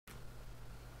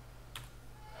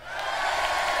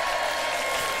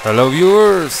Hello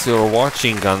viewers, you're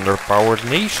watching Underpowered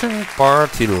Nation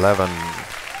Part 11.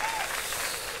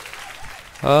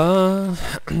 Uh,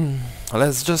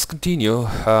 let's just continue.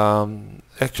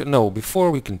 Actually, no, before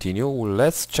we continue,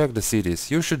 let's check the cities.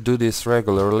 You should do this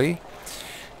regularly,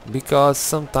 because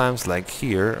sometimes, like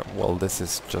here, well, this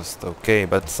is just okay,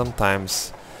 but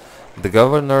sometimes the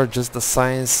governor just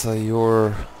assigns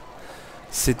your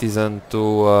citizen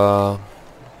to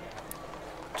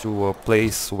a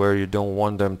place where you don't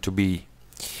want them to be.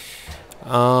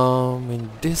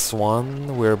 In this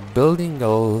one we're building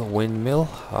a windmill.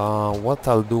 What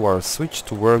I'll do, I'll switch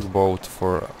to workboat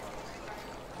for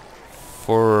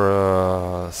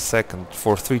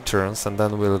 3 turns, and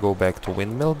then we'll go back to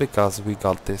windmill because we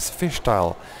got this fish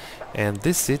tile. And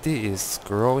this city is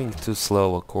growing too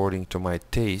slow according to my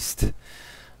taste.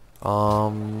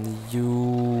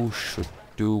 You should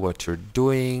do what you're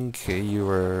doing.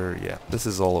 Yeah, this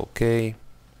is all okay.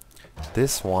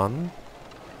 This one,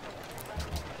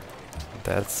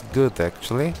 that's good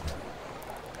actually.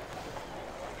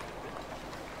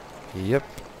 Yep,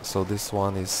 so this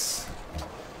one is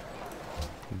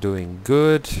doing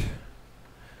good.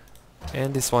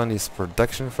 And this one is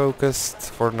production focused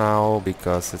for now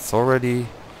because it already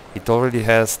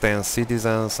has 10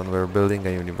 citizens and we're building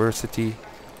a university.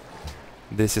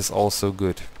 This is also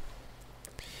good.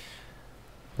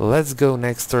 Let's go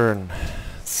next turn,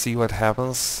 see what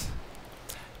happens.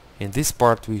 In this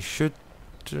part we should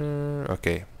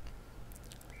okay.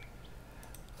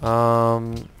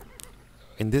 In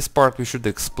this part we should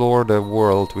explore the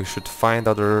world. We should find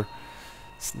other,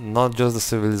 not just the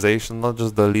civilization, not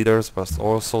just the leaders, but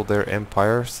also their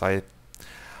empires. I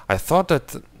thought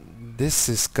that this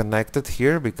is connected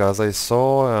here because I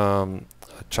saw a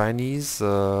Chinese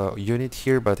unit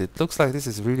here, but it looks like this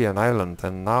is really an island.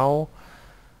 And now,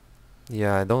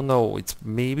 yeah, I don't know,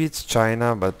 maybe it's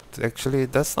China, but actually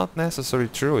that's not necessarily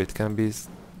true. It can be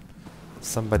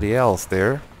somebody else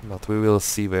there, but we will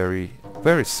see very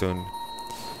soon.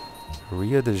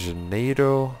 Rio de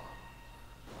Janeiro,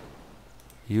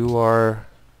 you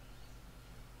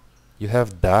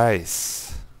have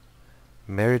dice.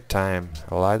 Maritime,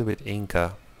 allied with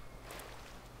Inca.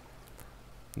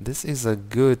 This is a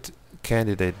good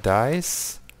candidate.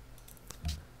 Dice.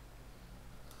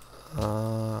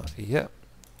 Yeah.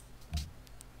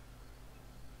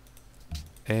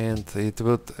 And it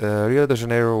would Rio de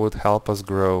Janeiro would help us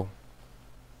grow.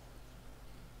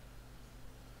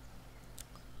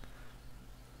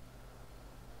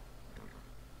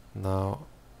 Now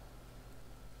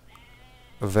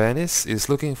Venice is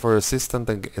looking for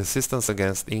assistance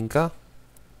against Inca.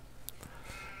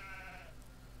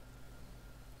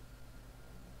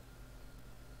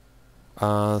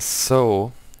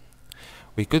 So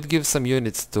we could give some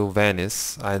units to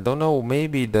Venice. I don't know,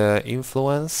 maybe the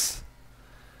influence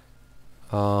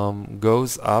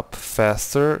goes up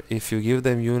faster if you give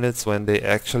them units when they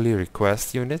actually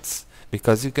request units,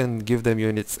 because you can give them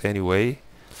units anyway.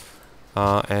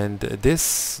 And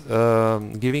this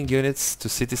giving units to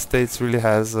city-states really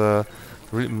has a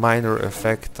minor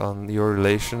effect on your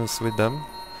relations with them.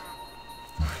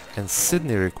 And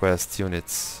Sydney requests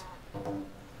units.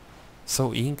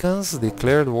 So Incans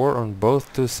declared war on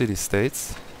both two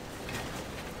city-states.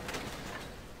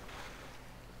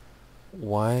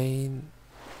 Wine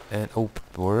and open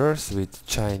borders with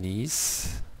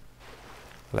Chinese.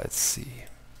 Let's see.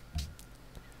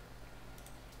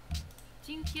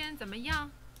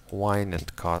 Wine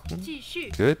and cotton.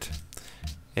 Good.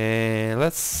 And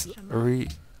let's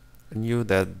renew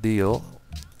that deal.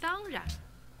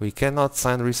 We cannot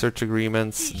sign research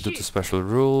agreements due to special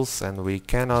rules, and we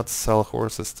cannot sell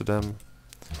horses to them.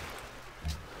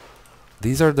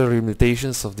 These are the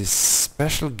limitations of this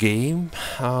special game.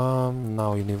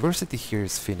 Now university here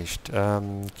is finished.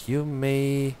 You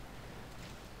may...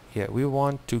 Yeah, we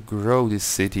want to grow this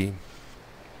city.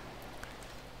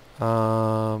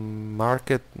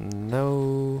 Market,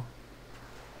 no.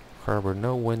 Harbor,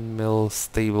 no. Windmill,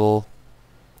 stable.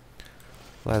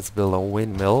 Let's build a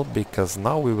windmill, because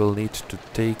now we will need to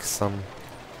take some...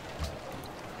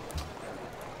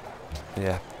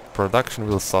 Yeah, production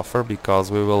will suffer because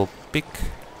we will pick...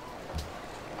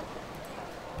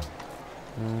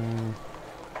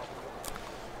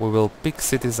 we will pick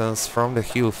citizens from the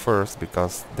hill first,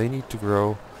 because they need to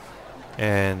grow.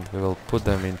 And we will put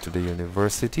them into the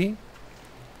university.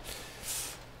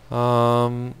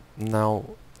 Now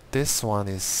this one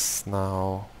is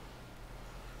now...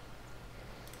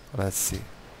 Let's see.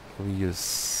 We use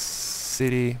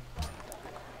city.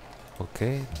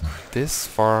 Okay, this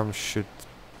farm should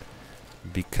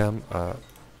become a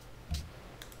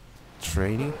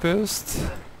training post.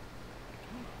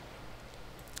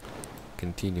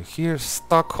 continue here.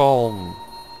 Stockholm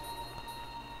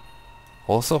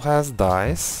also has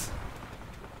dice.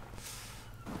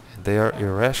 They are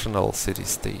irrational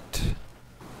city-state.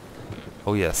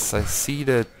 Oh yes, I see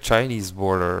the Chinese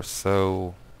border,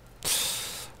 so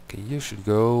okay, you should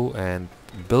go and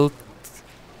build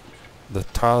the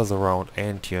tiles around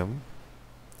Antium.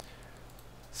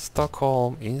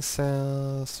 Stockholm,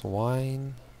 incense,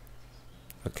 wine.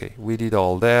 Okay, we did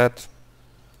all that.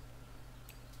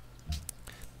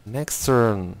 Next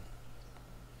turn.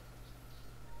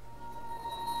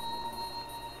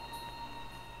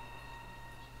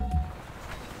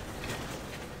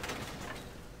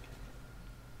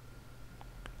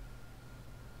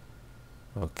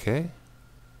 Okay.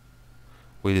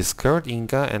 We discovered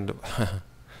Inca and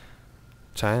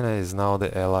China is now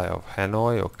the ally of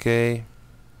Hanoi. Okay.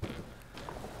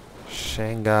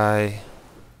 Shanghai.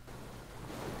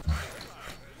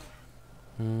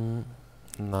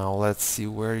 Now let's see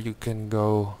where you can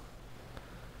go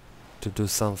to do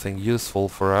something useful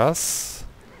for us.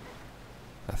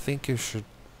 I think you should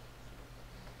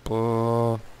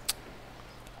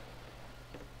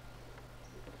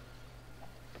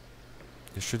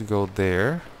you should go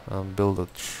there and build a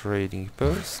trading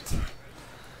post.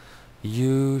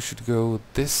 You should go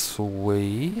this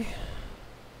way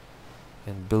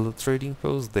and build a trading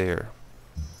post there.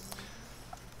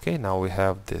 Okay, now we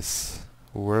have this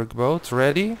workboat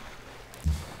ready.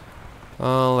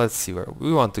 Let's see where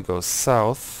we want to go.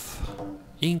 South.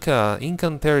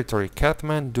 Incan territory.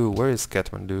 Kathmandu. Where is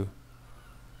Kathmandu?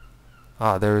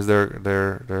 Ah, there's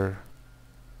their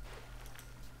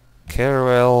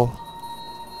caravel.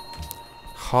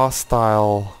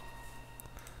 Hostile.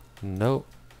 No,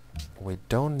 we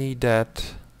don't need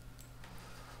that.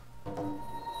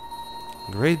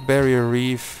 Great Barrier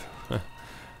Reef.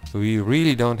 We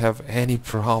really don't have any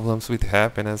problems with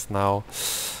happiness now.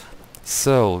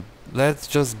 So let's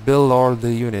just build all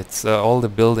the units, all the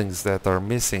buildings that are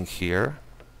missing here.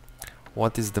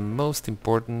 What is the most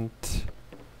important?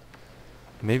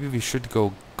 Maybe we should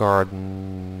go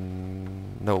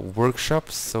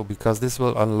workshops. So because this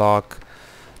will unlock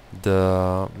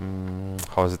the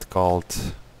how is it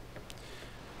called?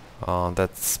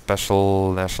 That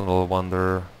special national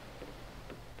wonder.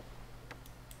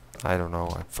 I don't know,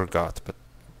 I forgot, but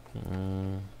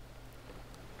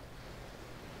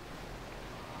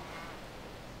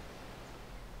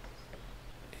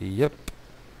yep.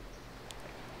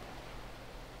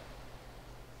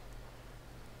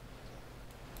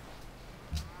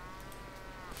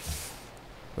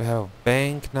 We have a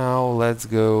bank now. Let's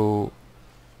go.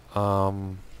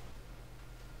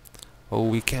 Oh,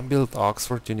 we can build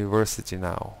Oxford University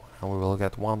now, and we will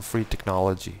get one free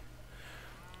technology.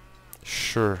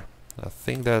 Sure, I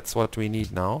think that's what we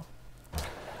need now.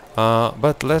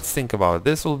 But let's think about it.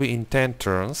 This will be in 10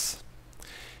 turns.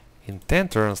 In 10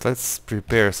 turns, let's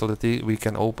prepare so that we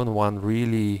can open one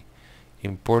really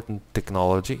important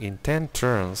technology. In 10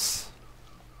 turns,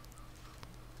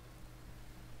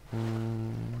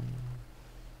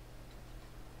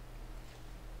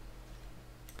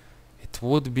 it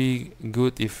would be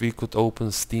good if we could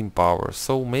open steam power.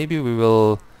 So maybe we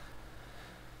will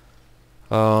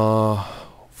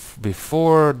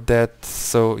before that,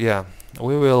 so yeah,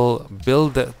 we will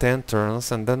build the 10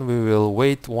 turns and then we will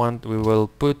wait we will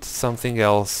put something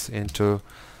else into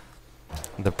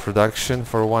the production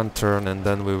for one turn and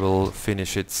then we will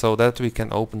finish it so that we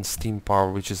can open steam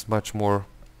power, which is much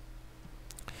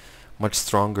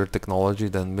stronger technology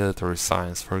than military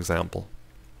science, for example.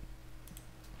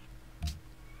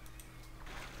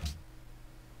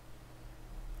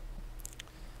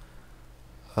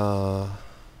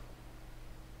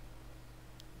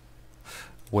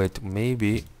 Wait,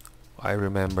 maybe I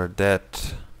remember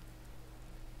that.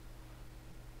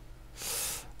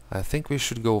 I think we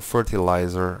should go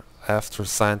fertilizer after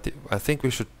scientific. I think we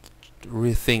should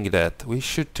rethink that. We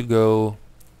should to go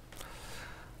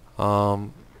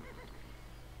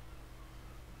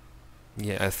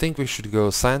yeah, I think we should go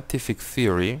scientific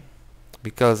theory,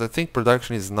 because I think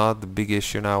production is not the big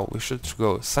issue now. We should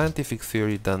go scientific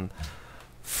theory, then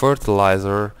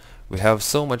fertilizer. We have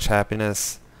so much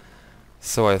happiness,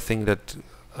 so I think that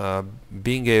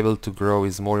being able to grow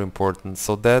is more important.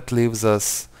 So that leaves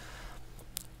us,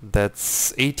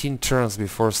 that's 18 turns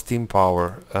before steam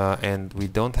power, and we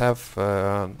don't have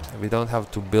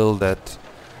to build that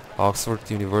Oxford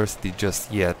University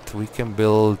just yet. We can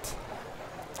build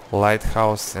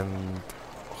lighthouse and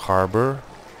harbor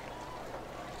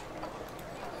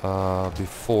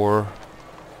before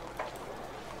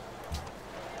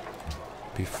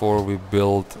we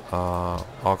build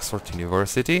Oxford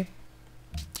University.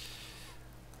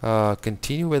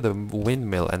 continue with the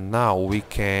windmill, and now we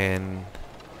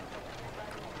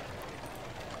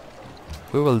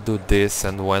will do this,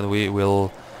 and when we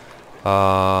will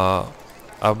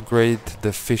upgrade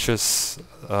the fishes,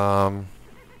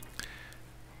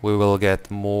 we will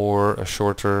get a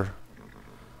shorter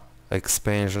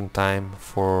expansion time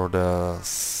for the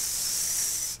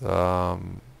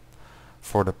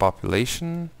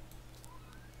population.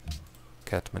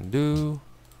 Kathmandu.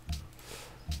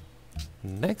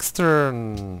 Next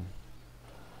turn.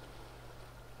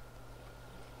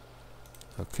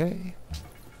 Okay.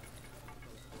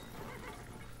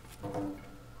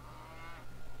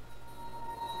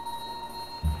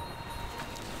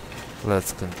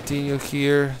 Let's continue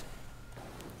here.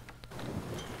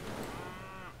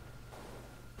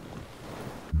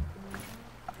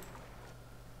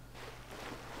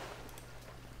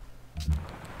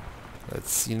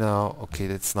 Let's see now. Okay,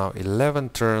 that's now 11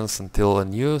 turns until a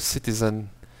new citizen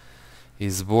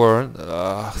is born.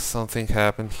 Something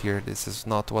happened here. This is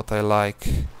not what I like.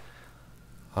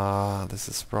 This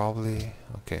is probably...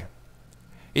 okay.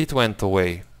 It went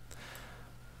away.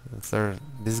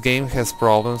 This game has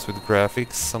problems with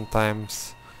graphics.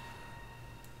 Sometimes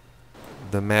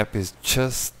the map is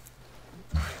just...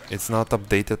 it's not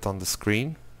updated on the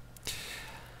screen.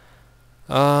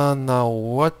 Now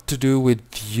what to do with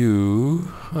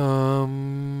you?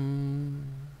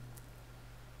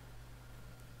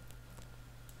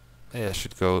 I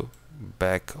should go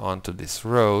back onto this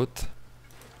road.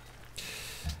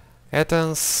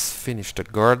 Athens, finish the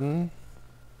garden.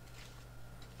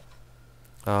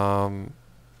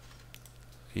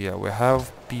 Yeah, we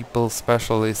have people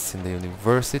specialists in the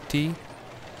university.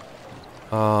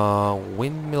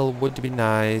 Windmill would be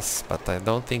nice, but I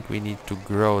don't think we need to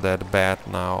grow that bad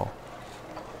now.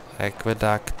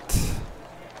 Aqueduct.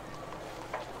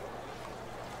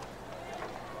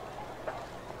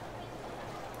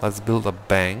 Let's build a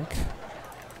bank.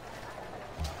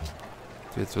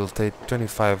 It will take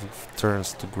 25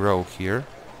 turns to grow here.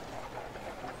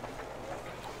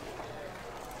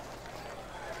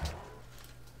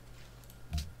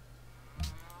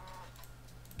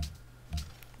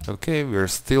 Okay, we are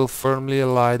still firmly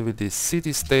allied with these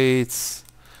city-states.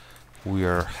 We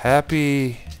are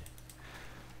happy.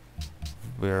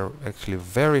 We are actually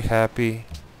very happy.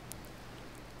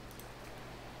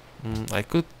 I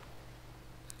could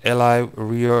ally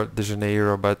Rio de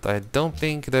Janeiro, but I don't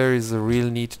think there is a real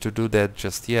need to do that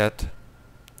just yet.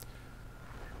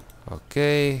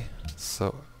 Okay,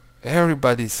 so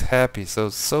everybody's happy.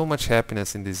 So much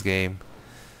happiness in this game.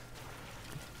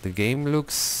 The game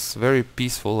looks very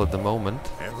peaceful at the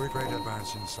moment. Every great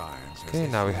advance in science. Okay,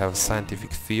 now we have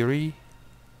scientific theory.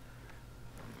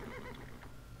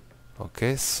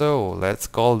 Okay, so let's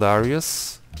call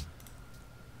Darius.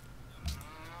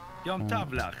 They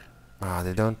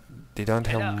don't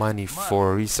have money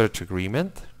for research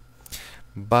agreement.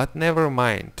 But never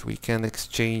mind, we can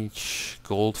exchange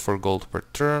gold for gold per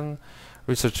turn.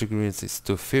 Research agreement is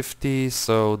 250,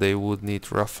 so they would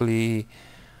need roughly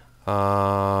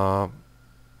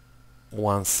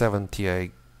 170,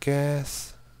 I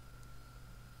guess.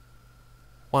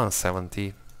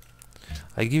 170.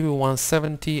 I give you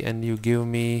 170 and you give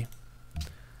me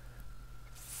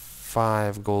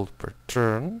 5 gold per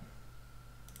turn.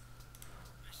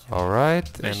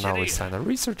 Alright, and now we sign a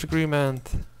research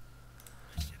agreement.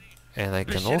 And I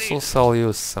can also sell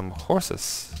you some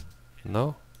horses.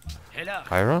 No?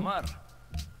 Iron?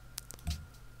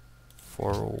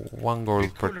 For 1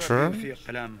 gold per turn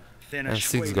and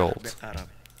 6 gold.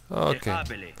 Okay.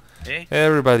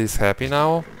 Everybody's happy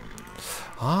now.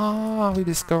 We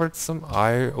discovered some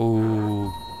iron.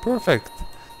 Oh, perfect.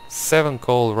 7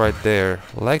 coal right there.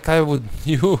 Like I would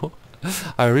knew.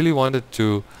 I really wanted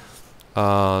to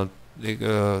turn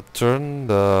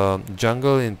the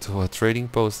jungle into a trading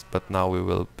post, but now we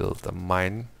will build a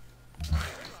mine.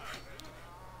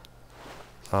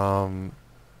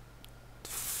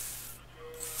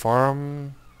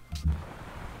 Farm.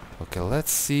 Okay,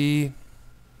 let's see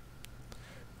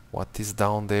what is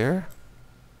down there.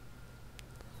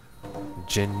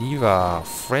 Geneva,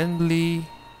 friendly,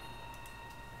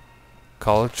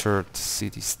 cultured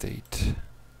city-state.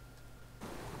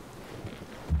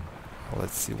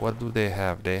 Let's see, what do they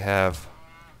have? They have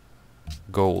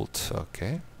gold,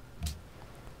 okay.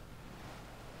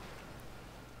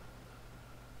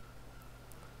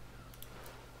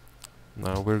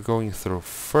 Now we're going through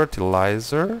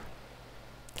fertilizer.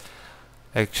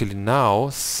 Actually now,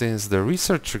 since the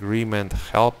research agreement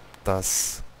helped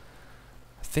us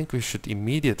think we should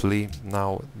immediately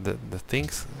now the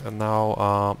things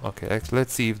now okay,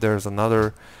 let's see if there's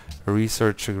another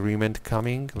research agreement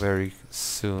coming very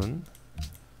soon.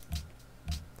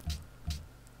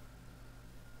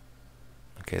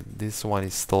 Okay, this one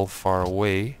is still far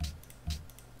away.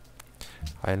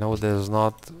 I know there's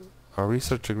not a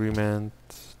research agreement.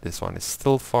 This one is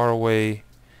still far away.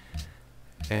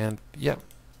 And yeah,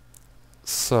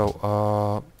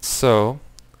 so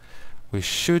we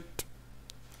should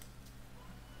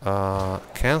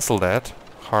cancel that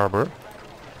harbor,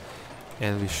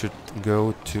 and we should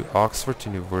go to Oxford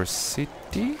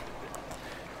University,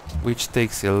 which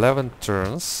takes 11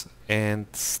 turns, and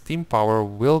steam power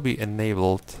will be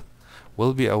enabled,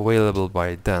 will be available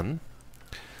by then.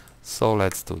 So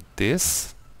let's do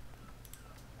this,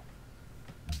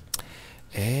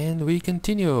 and we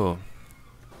continue.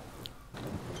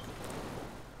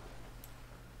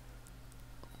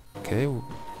 Okay,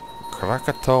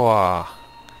 Krakatoa,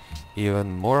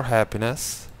 even more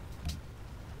happiness.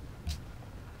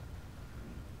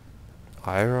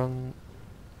 Iron.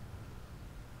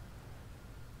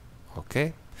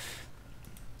 Okay.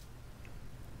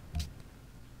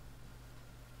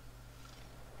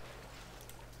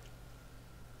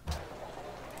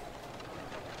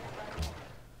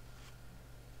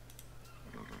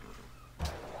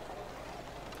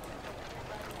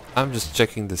 I'm just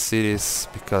checking the cities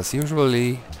because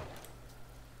usually,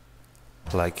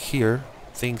 like here,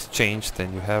 things change,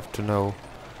 then you have to know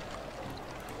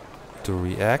to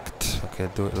react. Okay,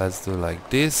 let's do like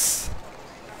this.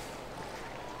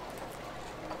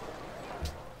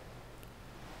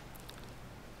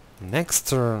 Next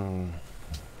turn.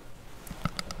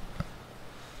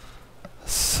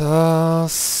 So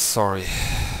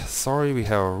sorry, we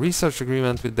have a research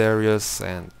agreement with Darius,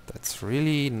 and that's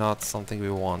really not something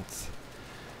we want.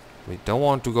 We don't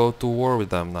want to go to war with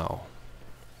them now.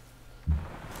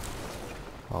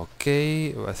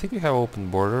 Okay, I think we have open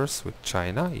borders with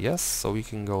China, yes, so we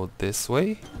can go this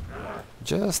way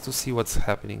just to see what's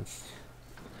happening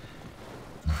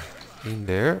in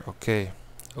there. Okay.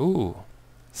 Ooh,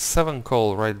 7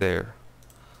 coal right there.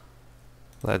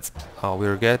 Let's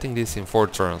we're getting this in 4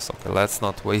 turns. Okay, let's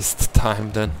not waste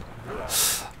time then.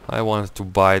 I wanted to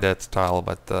buy that tile,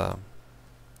 but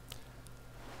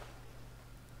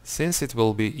since it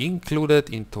will be included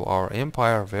into our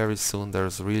empire very soon,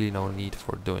 there's really no need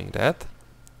for doing that.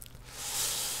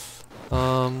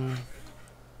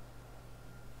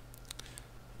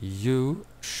 You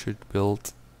should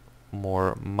build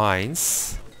more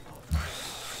mines.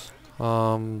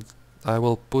 I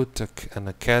will put an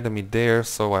academy there,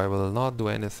 so I will not do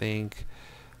anything.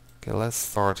 Okay, let's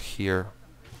start here.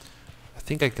 I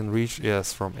think I can reach,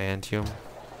 yes, from Antium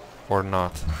or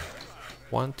not.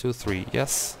 1, 2, 3,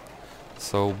 yes.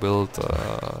 So build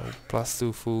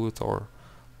 +2 food or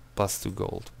 +2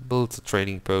 gold. Build a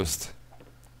trading post.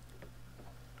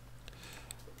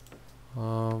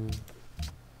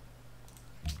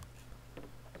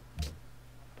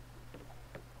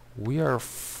 We are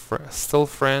still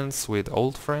friends with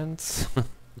old friends.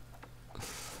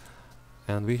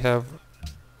 And we have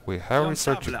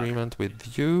research agreement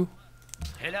with you.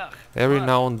 Every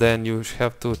now and then you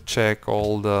have to check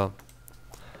all the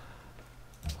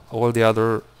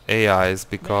other AIs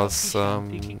because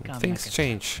things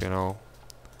change, you know.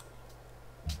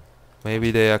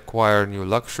 Maybe they acquire new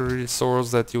luxury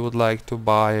resource that you would like to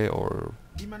buy, or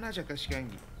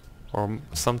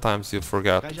sometimes you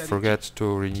forget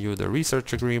to renew the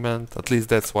research agreement. At least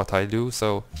that's what I do,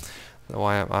 so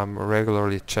I'm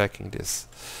regularly checking this.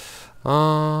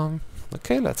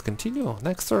 Okay, let's continue.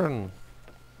 Next turn.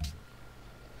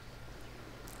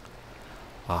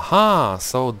 Aha,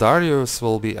 so Darius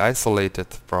will be isolated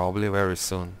probably very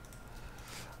soon.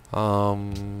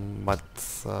 But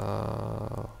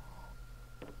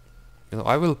you know,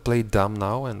 I will play dumb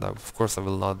now, and of course I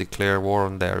will not declare war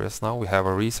on Darius now. We have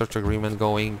a research agreement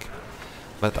going,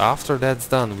 but after that's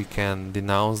done we can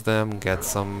denounce them, get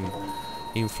some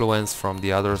influence from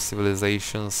the other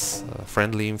civilizations,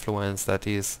 friendly influence, that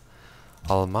is.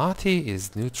 Almaty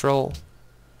is neutral,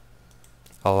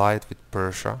 allied with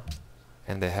Persia,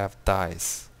 and they have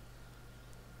ties.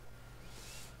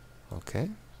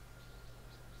 Okay.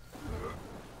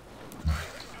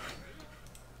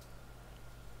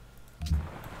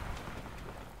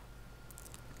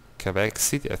 Quebec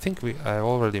City, I think I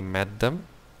already met them.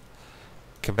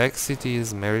 Quebec City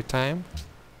is maritime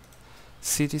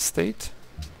city-state.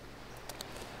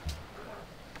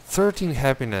 13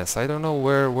 happiness. I don't know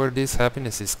where this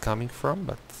happiness is coming from,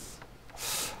 but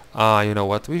you know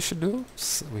what we should do?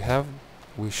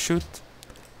 We should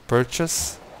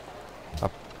purchase a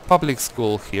public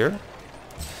school here,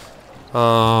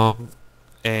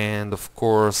 And of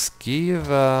course give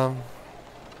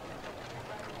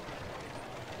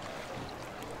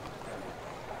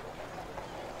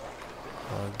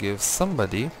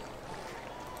somebody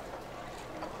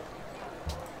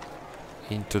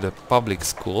into the public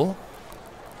school.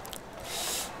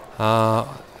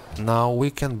 Now we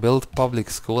can build public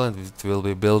school, and it will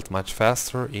be built much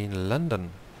faster in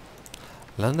London.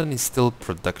 London is still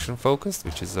production focused,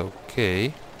 which is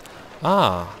okay.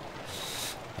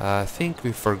 I think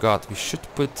we forgot. We should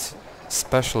put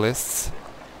specialists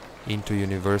into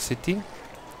university.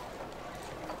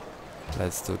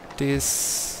 Let's do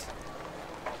this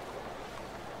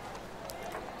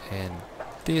and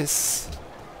this.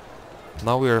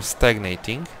 Now we are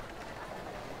stagnating.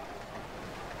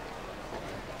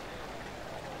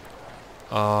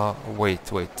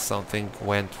 Wait, something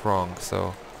went wrong.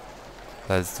 So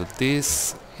let's do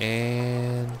this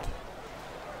and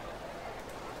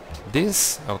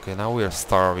this. Okay, now we are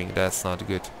starving. That's not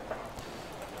good.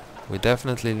 We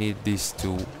definitely need these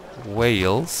two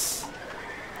whales.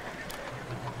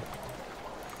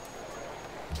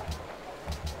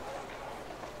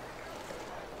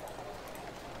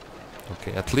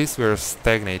 Okay, at least we are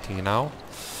stagnating now.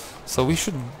 So we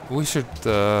should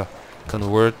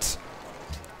convert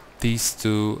these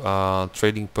two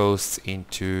trading posts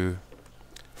into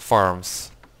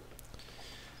farms.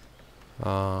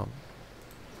 All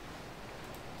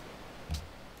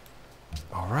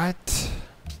right.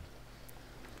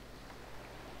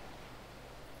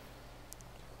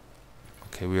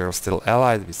 Okay, we are still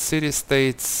allied with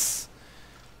city-states,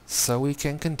 so we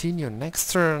can continue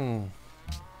next turn.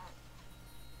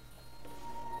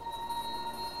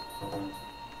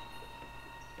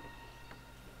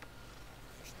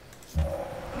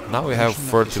 Now we have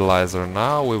fertilizer.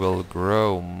 Now we will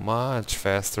grow much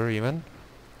faster even.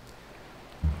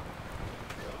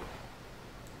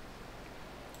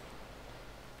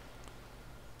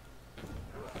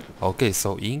 Okay,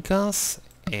 so Incas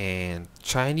and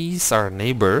Chinese are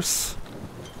neighbors.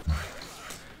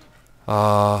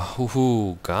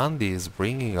 Gandhi is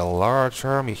bringing a large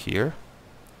army here.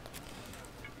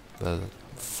 The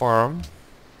farm.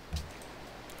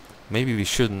 Maybe we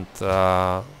shouldn't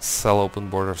sell open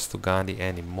borders to Gandhi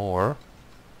anymore.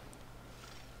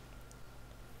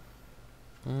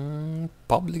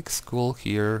 Public school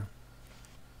here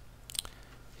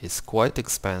is quite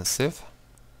expensive.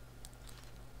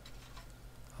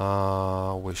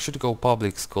 We should go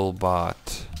public school,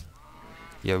 but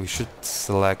yeah, we should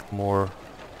select more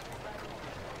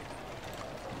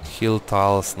hill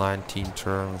tiles, 19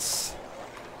 turns.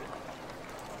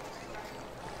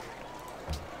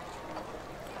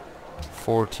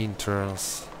 14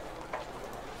 turns.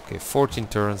 Okay, 14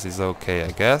 turns is okay,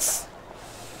 I guess.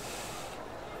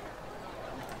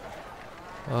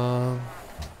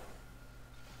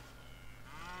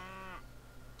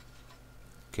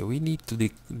 Okay, we need to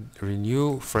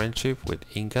renew friendship with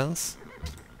Incans.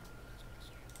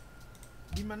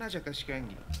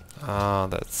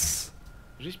 That's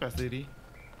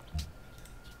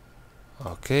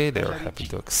okay, they're happy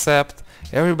to accept.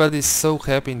 Everybody's so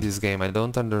happy in this game, I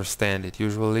don't understand it.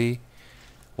 Usually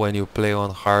when you play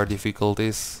on hard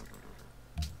difficulties,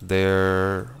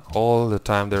 they're all the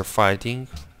time they're fighting.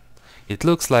 It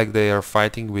looks like they are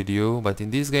fighting with you, but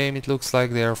in this game it looks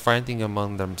like they are fighting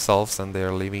among themselves and they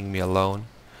are leaving me alone.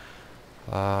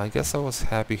 I guess I was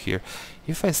happy here.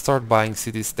 If I start buying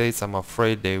city-states, I'm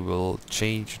afraid they will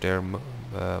change their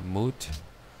mood.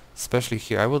 Especially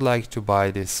here, I would like to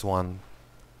buy this one.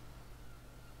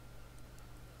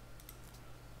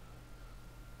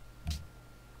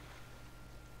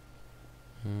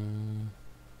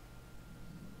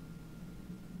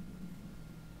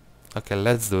 Okay,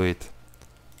 let's do it.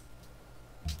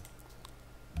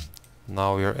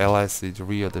 Now we are allies with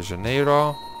Rio de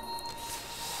Janeiro.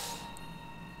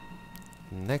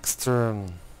 Next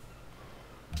turn.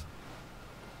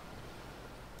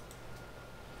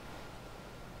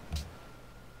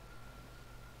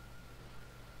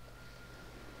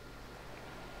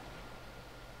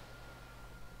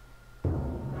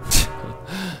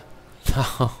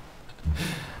 Now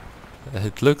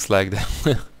it looks like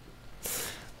that.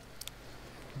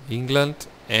 England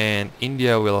and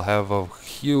India will have a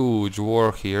huge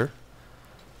war here.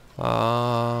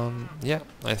 Yeah,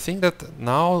 I think that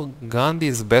now Gandhi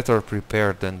is better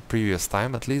prepared than previous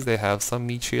time. At least they have some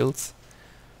meat shields.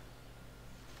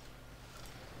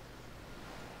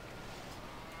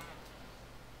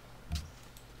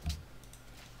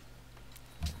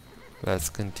 Let's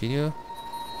continue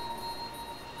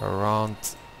around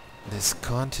this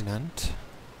continent.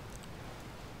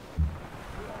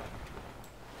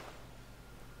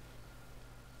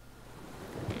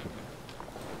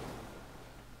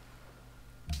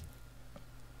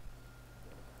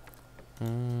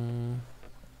 Mm,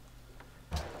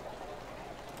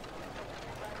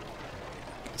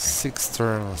 6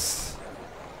 turns.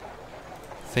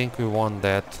 Think we want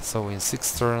that. So in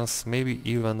 6 turns, maybe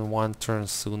even 1 turn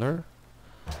sooner.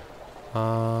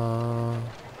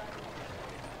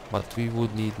 But we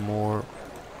would need more.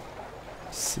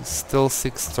 Still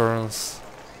 6 turns.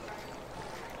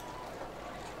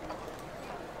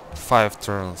 5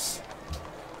 turns.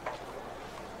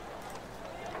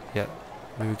 Yeah,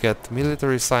 we get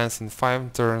military science in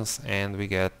 5 turns, and we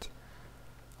get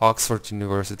Oxford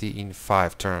University in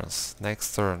 5 turns.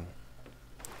 Next turn.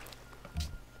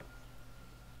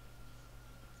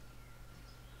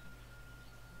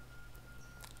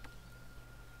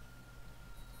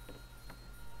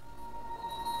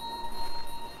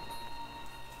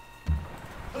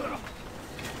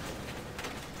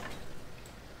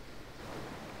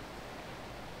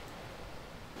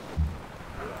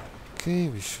 Okay,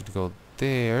 we should go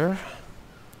there.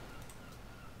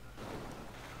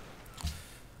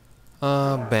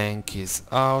 Bank is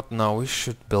out. Now we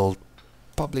should build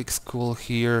public school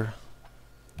here.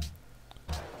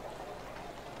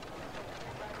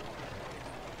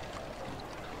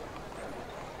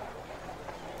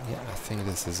 Yeah, I think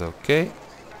this is okay.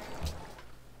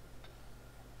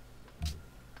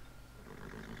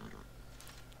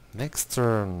 Next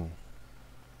turn.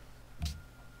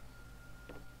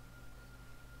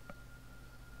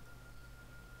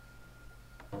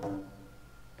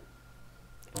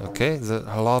 Okay,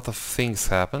 a lot of things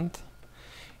happened.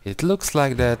 It looks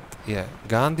like that, yeah,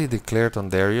 Gandhi declared on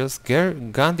Darius.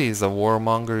 Gandhi is a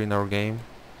warmonger in our game,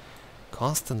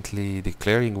 constantly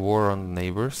declaring war on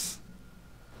neighbors.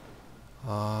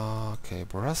 Okay,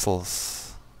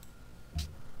 Brussels.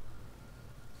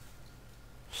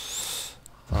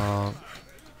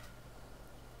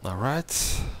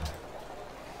 Alright.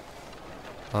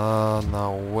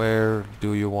 Now where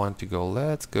do you want to go?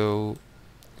 Let's go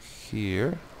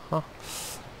here. Huh.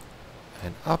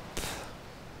 And up.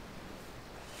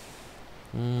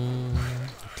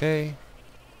 Okay.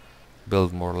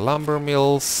 Build more lumber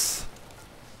mills.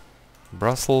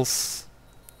 Brussels.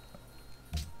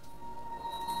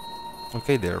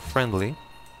 Okay, they're friendly.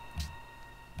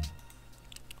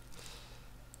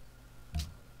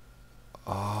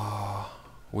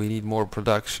 We need more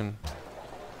production.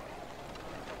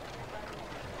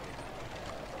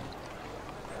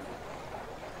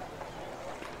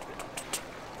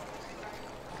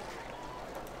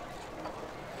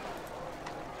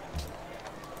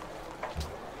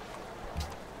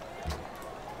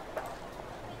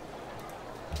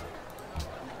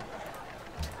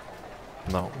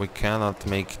 No, we cannot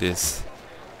make this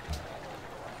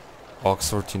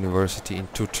Oxford University in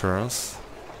 2 turns.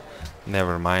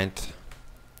 Never mind.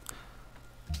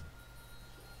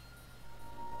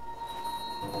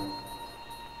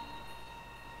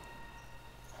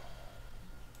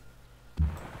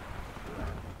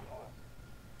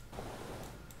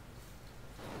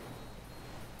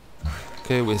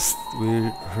 Okay, we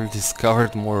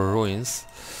rediscovered more ruins.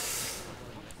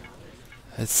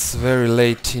 It's very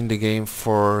late in the game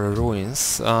for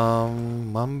ruins.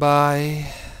 Mumbai.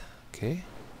 Okay.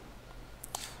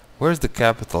 Where's the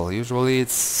capital? Usually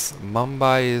it's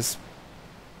Mumbai is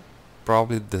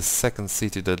probably the second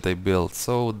city that they built.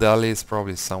 So Delhi is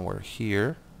probably somewhere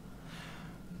here.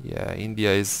 Yeah,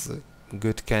 India is a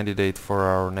good candidate for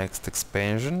our next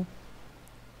expansion.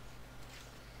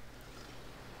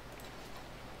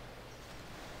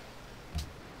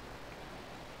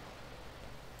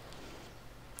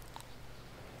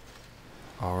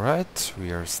 Alright, we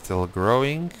are still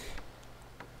growing.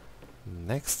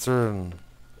 Next turn.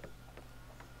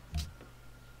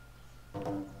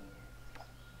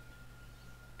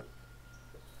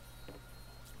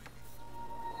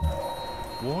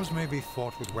 Wars may be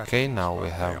fought with weapons. Okay, now we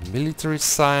have military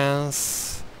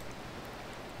science.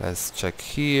 Let's check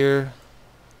here.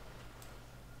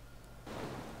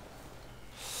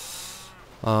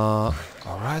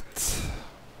 Alright.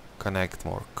 Connect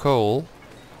more coal.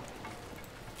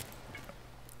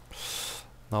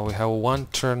 Now we have 1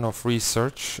 turn of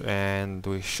research, and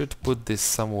we should put this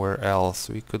somewhere else.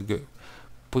 We could go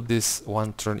put this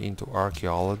 1 turn into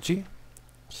archaeology.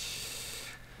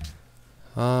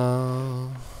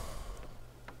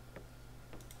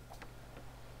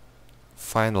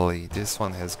 Finally, this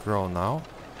one has grown now.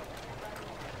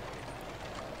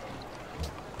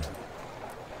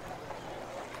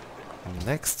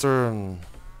 Next turn.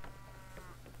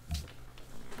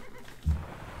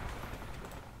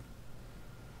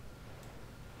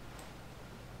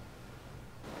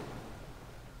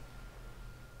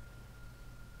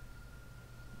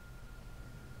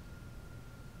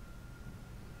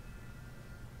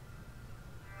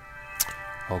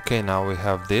 Okay, now we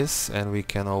have this, and we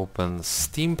can open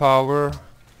steam power,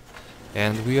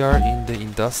 and we are in the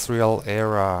industrial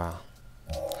era.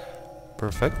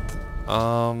 Perfect.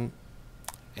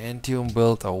 Antium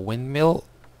built a windmill.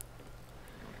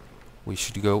 We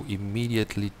should go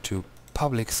immediately to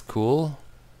public school.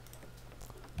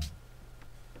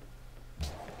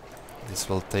 This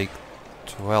will take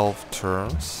 12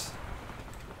 turns.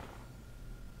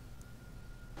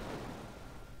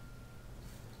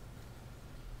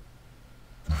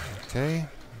 Okay,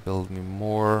 build me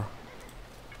more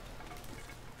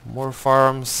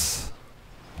farms.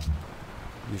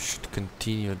 You should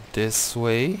continue this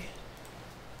way.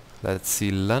 Let's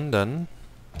see, London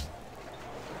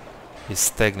is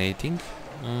stagnating.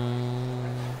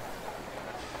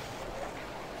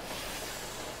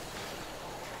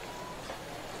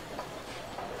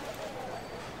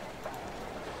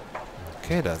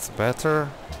 Okay, that's better.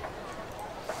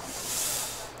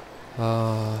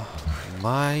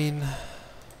 Mine.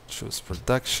 Choose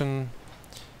production.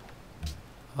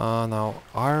 Now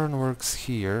ironworks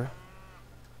here.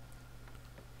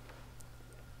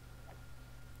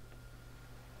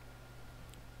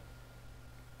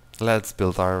 Let's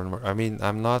build ironwork. I mean,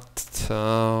 I'm not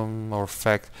for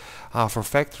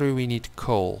factory we need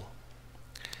coal.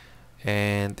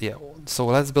 And yeah, so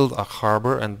let's build a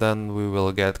harbor, and then we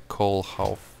will get coal.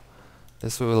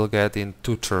 This we will get in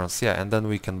 2 turns. Yeah, and then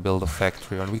we can build a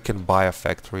factory, and we can buy a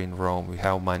factory in Rome. We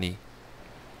have money.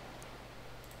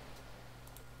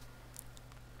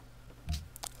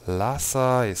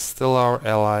 Lhasa is still our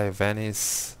ally.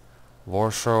 Venice,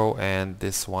 Warsaw, and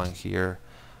this one here.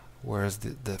 Where's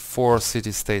the 4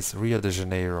 city-states? Rio de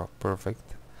Janeiro. Perfect.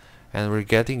 And we're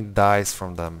getting dyes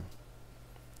from them.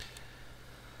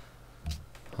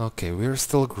 Okay, we're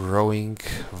still growing.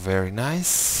 Very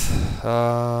nice.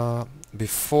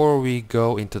 Before we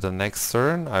go into the next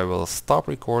turn, I will stop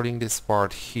recording this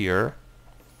part here.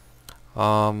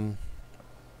 I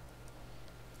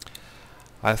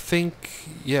think,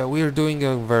 yeah, we're doing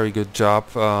a very good job.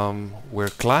 We're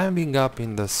climbing up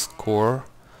in the score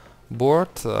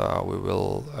board.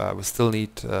 We still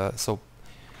need, so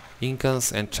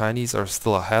Incans and Chinese are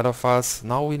still ahead of us.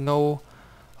 Now we know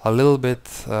a little bit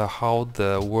how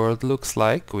the world looks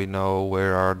like. We know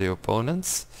where are the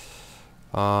opponents.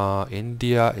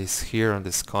 India is here on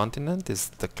this continent. It's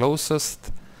the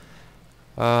closest.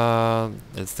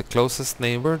 It's the closest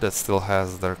neighbor that still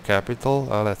has their capital.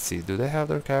 Let's see. Do they have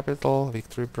their capital?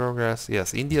 Victory progress.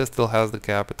 Yes, India still has the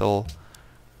capital.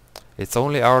 It's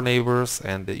only our neighbors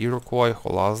and the Iroquois who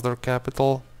lost their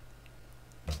capital.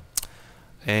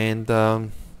 And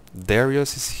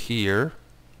Darius is here.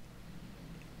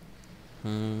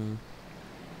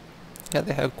 Yeah,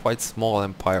 they have quite small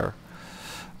empire.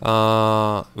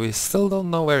 We still don't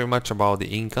know very much about the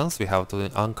Incans. We have to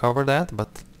uncover that,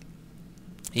 but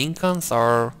Incans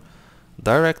are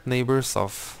direct neighbors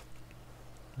of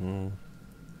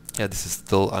yeah, this is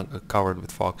still covered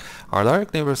with fog. Are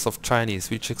direct neighbors of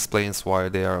Chinese, which explains why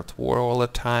they are at war all the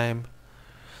time.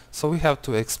 So we have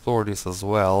to explore this as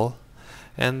well.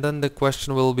 And then the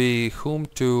question will be whom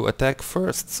to attack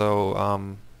first. So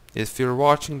if you're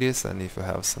watching this and if you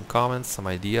have some comments, some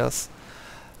ideas,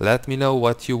 let me know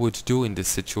what you would do in this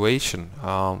situation.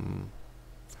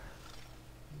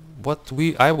 What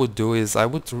I would do is I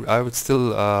would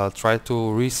still try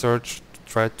to research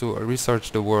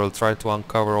the world, try to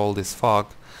uncover all this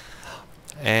fog.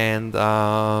 And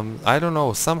I don't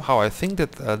know, somehow I think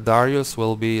that Darius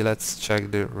will be, let's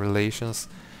check the relations.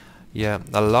 Yeah,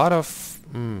 a lot of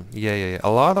a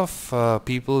lot of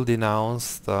people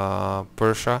denounced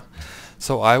Persia.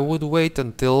 So I would wait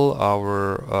until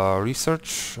our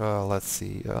research, let's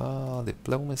see,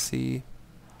 diplomacy.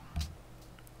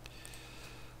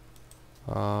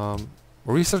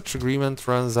 Research agreement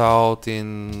runs out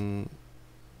in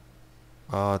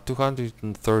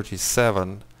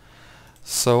 237.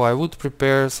 So I would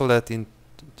prepare so that in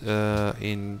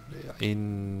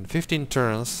 15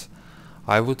 turns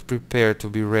I would prepare to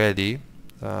be ready.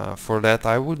 For that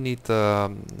I would need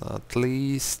at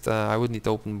least I would need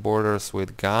open borders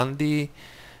with Gandhi,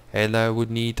 and I would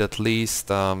need at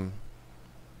least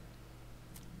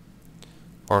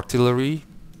artillery,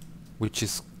 which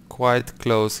is quite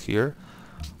close here,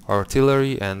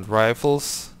 artillery and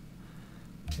rifles,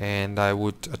 and I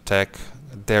would attack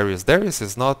Darius. Darius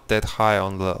is not that high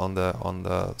on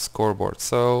the scoreboard,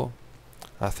 so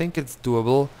I think it's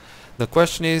doable. The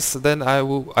question is then I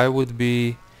would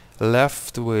be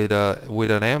left with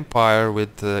an empire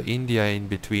with India in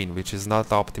between, which is not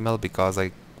optimal because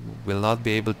I will not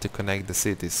be able to connect the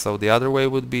cities. So the other way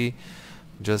would be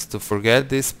just to forget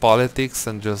this politics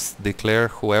and just declare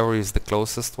whoever is the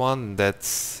closest one.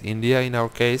 That's India in our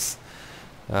case.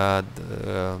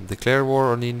 Declare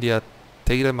war on India,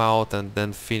 take them out, and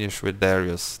then finish with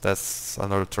Darius. That's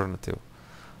an alternative.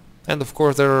 And of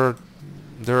course there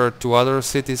are two other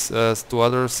cities, two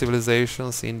other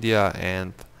civilizations, India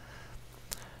and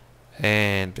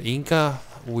Inca,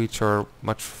 which are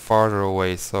much farther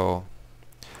away. So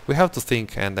we have to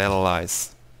think and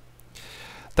analyze.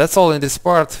 That's all in this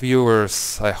part,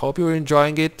 viewers. I hope you're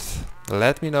enjoying it.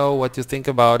 Let me know what you think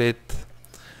about it.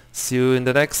 See you in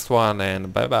the next one,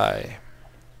 and bye bye.